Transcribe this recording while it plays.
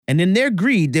And in their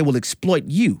greed, they will exploit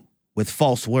you with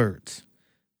false words.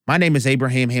 My name is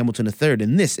Abraham Hamilton III,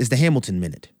 and this is the Hamilton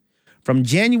Minute. From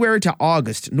January to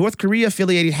August, North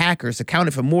Korea-affiliated hackers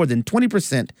accounted for more than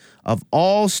 20% of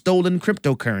all stolen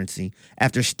cryptocurrency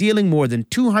after stealing more than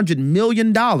 $200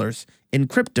 million in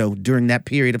crypto during that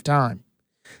period of time.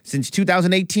 Since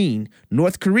 2018,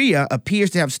 North Korea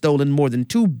appears to have stolen more than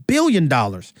 $2 billion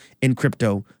in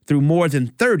crypto through more than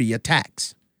 30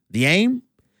 attacks. The aim?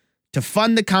 To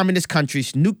fund the communist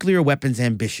country's nuclear weapons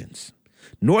ambitions.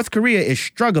 North Korea is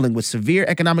struggling with severe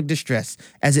economic distress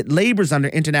as it labors under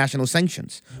international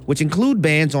sanctions, which include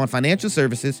bans on financial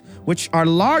services, which are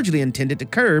largely intended to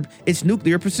curb its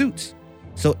nuclear pursuits.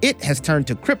 So it has turned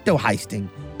to crypto-heisting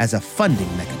as a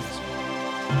funding mechanism.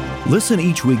 Listen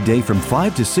each weekday from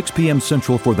 5 to 6 p.m.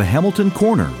 Central for the Hamilton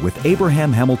Corner with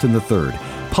Abraham Hamilton III,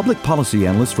 public policy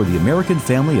analyst for the American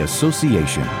Family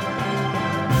Association.